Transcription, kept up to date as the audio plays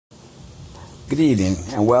Good evening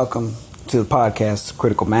and welcome to the podcast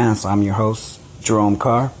Critical Mass. I'm your host, Jerome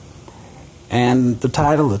Carr. And the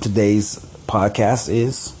title of today's podcast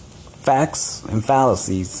is Facts and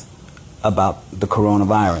Fallacies about the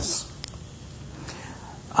Coronavirus.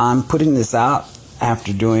 I'm putting this out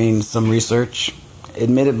after doing some research.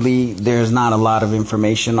 Admittedly, there's not a lot of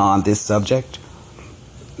information on this subject,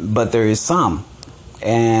 but there is some.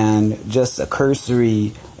 And just a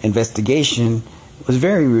cursory investigation was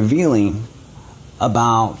very revealing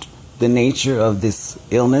about the nature of this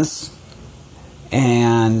illness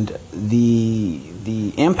and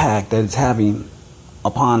the impact that it's having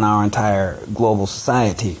upon our entire global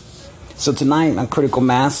society. So tonight on Critical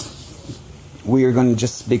Mass, we are going to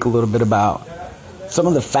just speak a little bit about some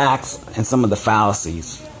of the facts and some of the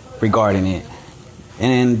fallacies regarding it.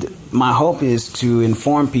 And my hope is to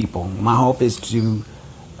inform people. My hope is to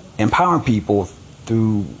empower people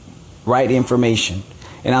through right information.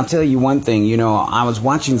 And I'll tell you one thing, I was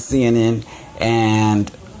watching CNN and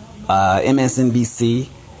MSNBC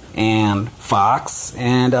and Fox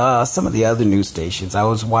and some of the other news stations. I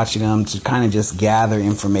was watching them to kind of just gather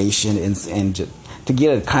information and to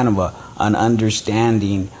get a kind of an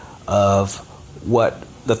understanding of what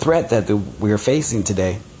the threat that we're facing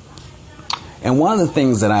today. And one of the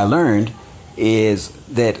things that I learned is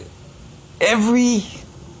that every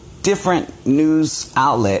different news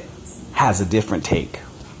outlet has a different take.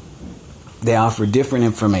 They offer different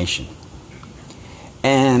information.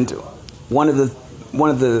 And one of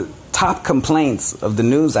the top complaints of the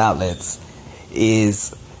news outlets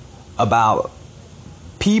is about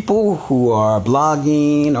people who are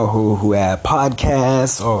blogging or who have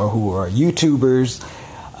podcasts or who are YouTubers.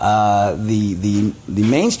 The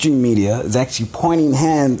mainstream media is actually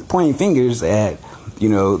pointing fingers at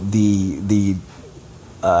the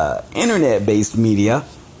internet-based media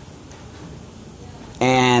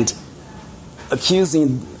and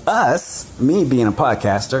accusing us, me being a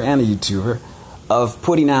podcaster and a YouTuber, of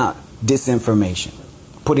putting out disinformation,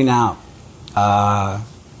 putting out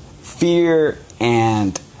fear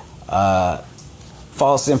and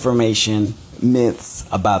false information, myths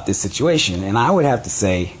about this situation. And I would have to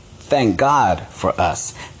say, thank God for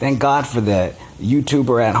us. Thank God for that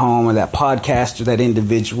YouTuber at home or that podcaster, that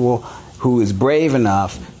individual who is brave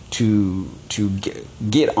enough to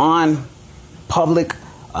get on public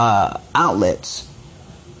outlets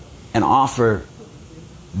and offer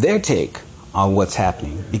their take on what's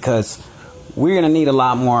happening, because we're going to need a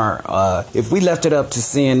lot more. If we left it up to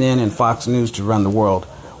CNN and Fox News to run the world,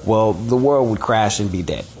 well, the world would crash and be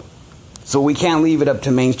dead. So we can't leave it up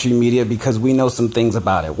to mainstream media because we know some things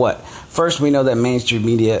about it. What? First, we know that mainstream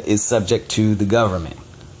media is subject to the government.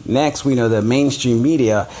 Next, we know that mainstream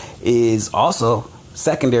media is also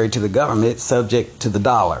secondary to the government, subject to the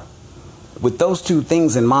dollar. With those two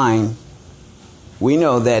things in mind, we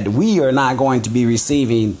know that we are not going to be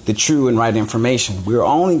receiving the true and right information. We're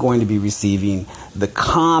only going to be receiving the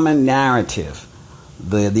common narrative,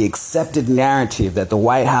 the accepted narrative that the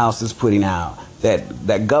White House is putting out,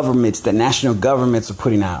 that governments, that national governments are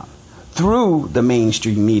putting out through the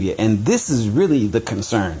mainstream media. And this is really the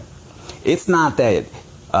concern. It's not that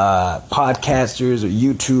podcasters or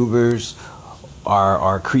YouTubers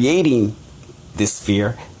are creating this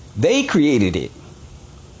fear. They created it.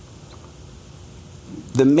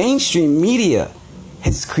 The mainstream media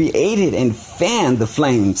has created and fanned the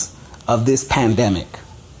flames of this pandemic.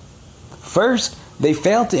 First, they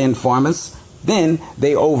failed to inform us, then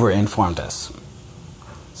they over-informed us.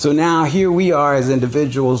 So now here we are as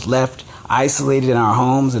individuals left isolated in our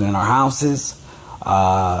homes and in our houses,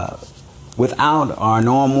 without our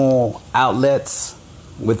normal outlets,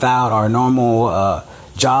 without our normal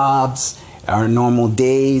jobs, our normal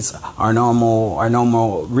days, our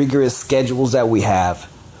normal rigorous schedules that we have.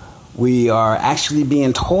 We are actually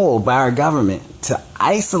being told by our government to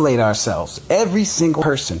isolate ourselves. Every single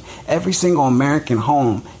person, every single American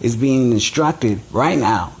home is being instructed right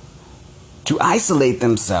now to isolate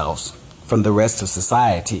themselves from the rest of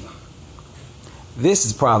society. This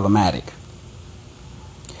is problematic.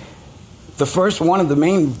 One of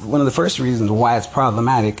the first reasons why it's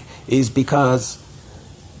problematic is because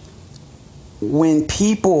when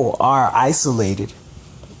people are isolated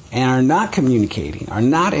and are not communicating, are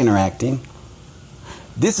not interacting,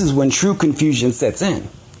 this is when true confusion sets in.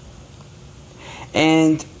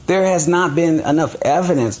 And there has not been enough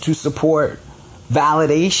evidence to support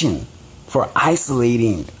validation for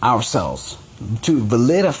isolating ourselves, to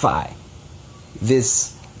validify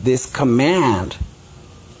this command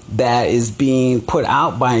that is being put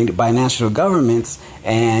out by national governments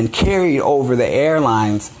and carried over the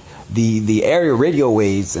airlines the area radio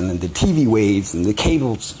waves and the TV waves and the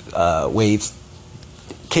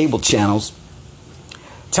cable channels,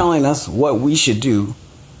 telling us what we should do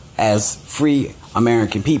as free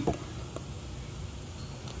American people.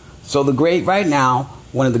 So right now,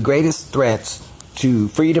 one of the greatest threats to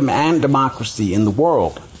freedom and democracy in the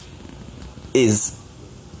world is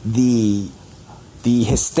the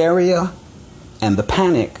hysteria and the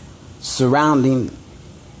panic surrounding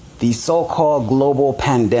the so-called global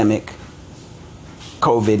pandemic,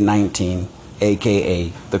 COVID-19,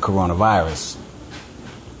 aka the coronavirus.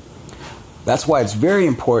 That's why it's very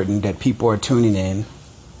important that people are tuning in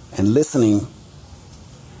and listening,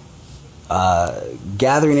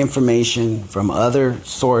 gathering information from other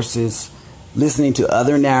sources, listening to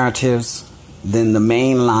other narratives than the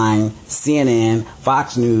mainline CNN,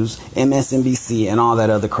 Fox News, MSNBC, and all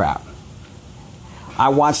that other crap.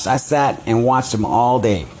 I sat and watched them all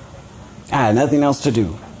day. I had nothing else to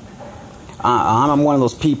do. I'm one of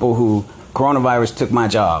those people who coronavirus took my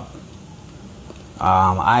job.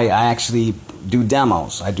 I actually do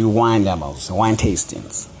demos. I do wine demos, wine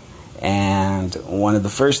tastings. And one of the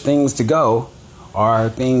first things to go are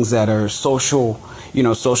things that are social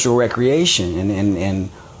recreation and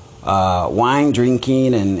wine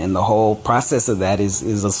drinking and the whole process of that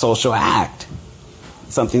is a social act,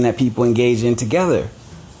 something that people engage in together.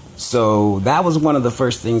 So that was one of the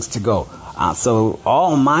first things to go. So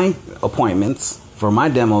all my appointments for my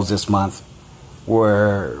demos this month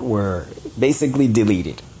were basically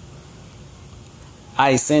deleted.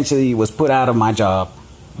 I essentially was put out of my job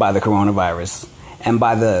by the coronavirus and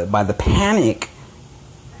by the panic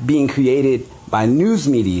being created by news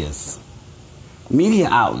media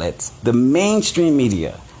outlets, the mainstream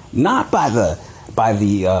media, not by the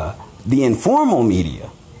informal media,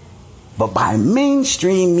 but by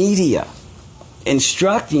mainstream media,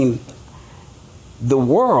 instructing the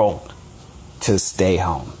world to stay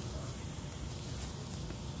home.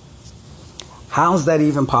 How is that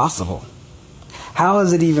even possible? How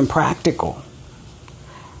is it even practical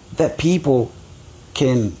that people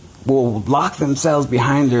will lock themselves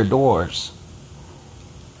behind their doors,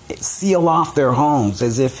 seal off their homes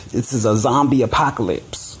as if this is a zombie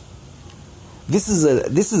apocalypse? This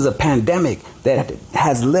is a pandemic that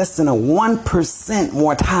has less than a 1%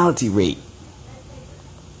 mortality rate.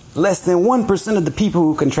 Less than 1% of the people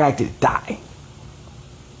who contract it die.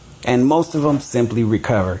 And most of them simply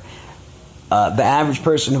recover. The average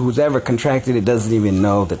person who's ever contracted it doesn't even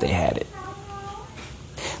know that they had it.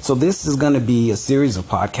 So this is going to be a series of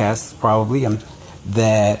podcasts, probably,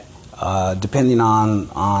 that depending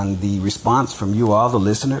on the response from you all, the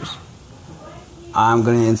listeners, I'm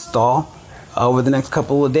going to install over the next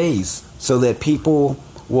couple of days so that people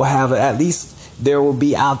will have, at least there will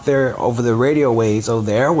be out there over the radio waves, over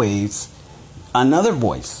the airwaves, another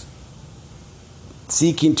voice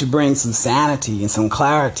seeking to bring some sanity and some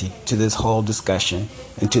clarity to this whole discussion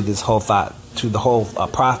and to this whole thought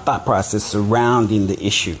process surrounding the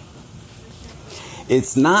issue.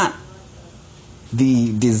 It's not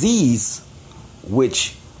the disease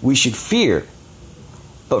which we should fear,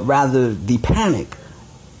 but rather the panic,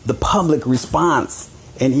 the public response,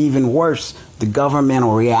 and even worse, the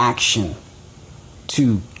governmental reaction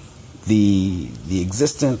to the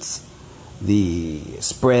existence, the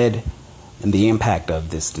spread, and the impact of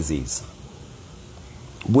this disease.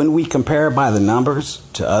 When we compare by the numbers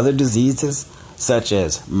to other diseases such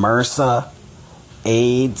as MRSA,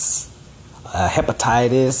 AIDS,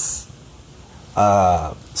 hepatitis,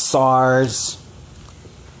 SARS,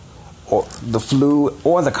 or the flu,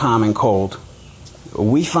 or the common cold,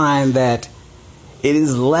 we find that it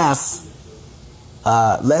is less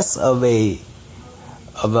of a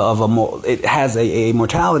it has a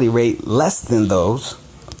mortality rate less than those.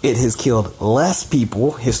 It has killed less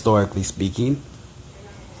people, historically speaking,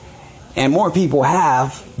 and more people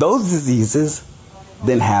have those diseases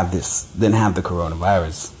than have the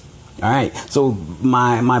coronavirus. All right. So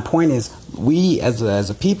my point is, we as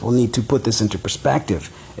a people need to put this into perspective.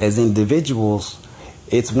 As individuals,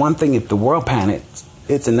 it's one thing if the world panics;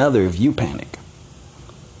 it's another if you panic.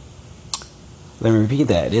 Let me repeat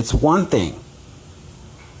that. It's one thing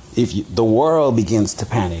if the world begins to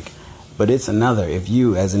panic, but it's another if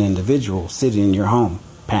you, as an individual sitting in your home,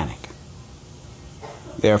 panic.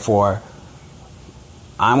 Therefore,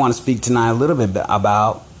 I want to speak tonight a little bit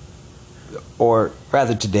about, or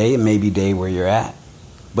rather today, it may be day where you're at,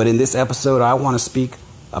 but in this episode, I want to speak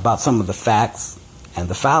about some of the facts and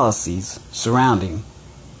the fallacies surrounding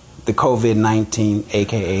the COVID-19,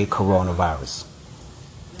 aka coronavirus.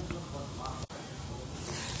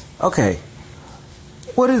 Okay,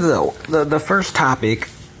 what is the first topic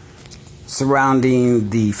surrounding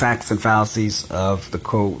the facts and fallacies of the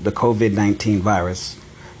COVID-19 virus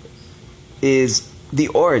is the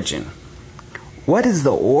origin. What is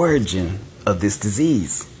the origin of this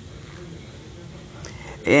disease?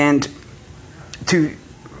 And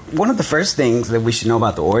one of the first things that we should know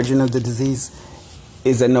about the origin of the disease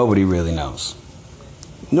is that nobody really knows.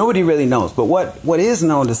 Nobody really knows. But what is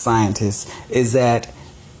known to scientists is that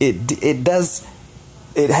it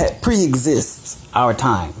pre-exists our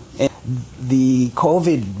time. And the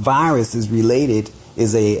COVID virus is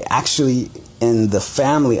actually in the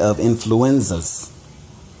family of influenzas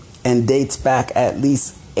and dates back at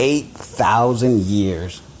least 8,000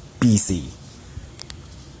 years BC.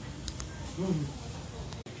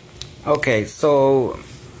 Okay, so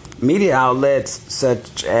media outlets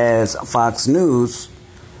such as Fox News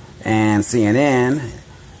and CNN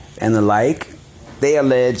and the like, they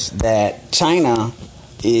allege that China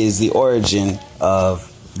is the origin of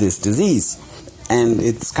this disease. And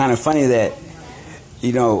it's kind of funny that,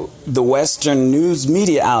 the Western news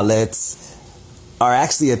media outlets are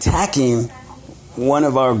actually attacking one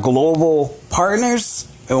of our global partners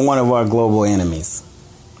and one of our global enemies,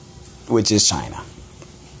 which is China.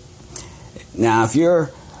 Now, if you're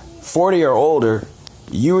 40 or older,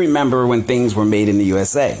 you remember when things were made in the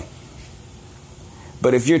USA.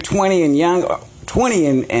 But if you're 20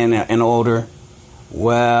 and older,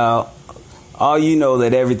 well, all you know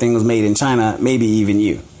that everything was made in China, maybe even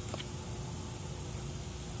you.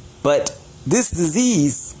 But this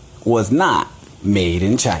disease was not made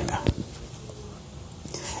in China.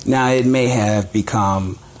 Now, it may have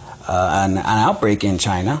become an outbreak in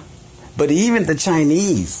China, but even the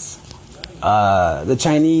Chinese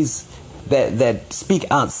that speak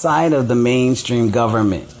outside of the mainstream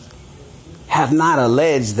government have not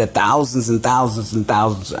alleged that thousands and thousands and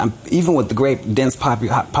thousands, even with the great dense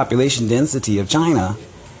population density of China,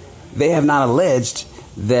 they have not alleged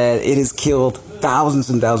that it has killed thousands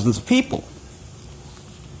and thousands of people.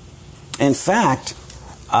 In fact,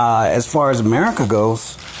 as far as America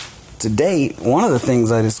goes, to date, one of the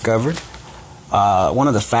things I discovered, one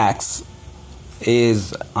of the facts,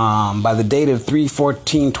 is by the date of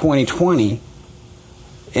 3/14/2020,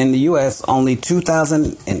 in the U.S., only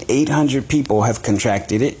 2,800 people have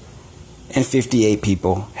contracted it, and 58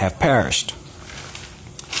 people have perished.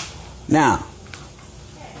 Now,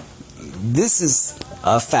 this is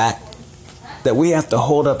a fact that we have to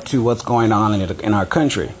hold up to what's going on in our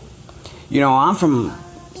country. I'm from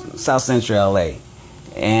South Central LA,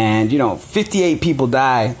 and 58 people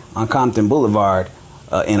die on Compton Boulevard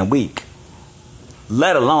in a week,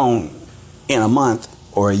 let alone in a month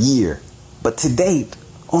or a year. But to date,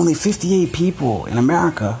 only 58 people in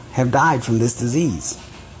America have died from this disease.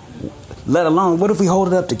 Let alone, what if we hold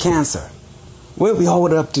it up to cancer? What if we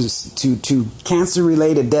hold it up to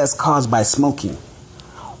cancer-related deaths caused by smoking?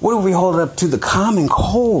 What if we hold it up to the common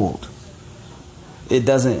cold? It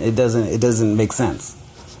doesn't make sense.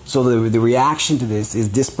 So the reaction to this is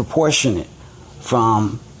disproportionate.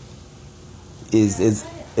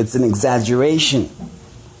 It's an exaggeration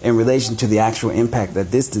in relation to the actual impact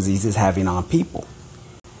that this disease is having on people.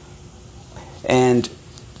 And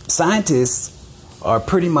scientists are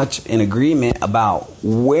pretty much in agreement about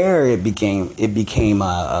where it became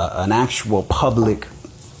an actual public